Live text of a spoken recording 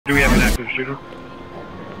Do we have an active shooter?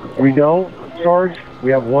 We don't, Sarge.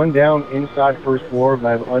 We have one down inside first floor, but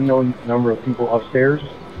I have unknown number of people upstairs.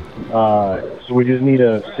 So we just need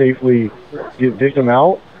to safely get victim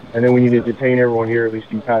out, and then we need to detain everyone here, at least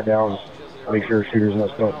do pat downs, make sure shooter's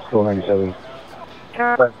not still 97.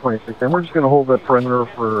 526, and we're just going to hold the perimeter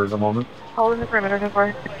for the moment. Holding the perimeter so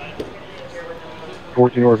far.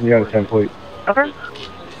 14 North, you got a 10 plate. Okay.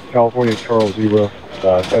 California Charles Zebra,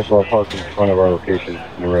 SLR parked in front of our location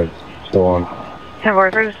in the red, still on.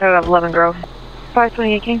 10-4, just have 11 Grove.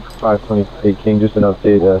 528 King. 528 King, just an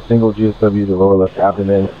update, single GSW to lower left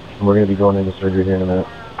abdomen, and we're going to be going into surgery here in a minute.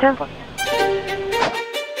 10-4.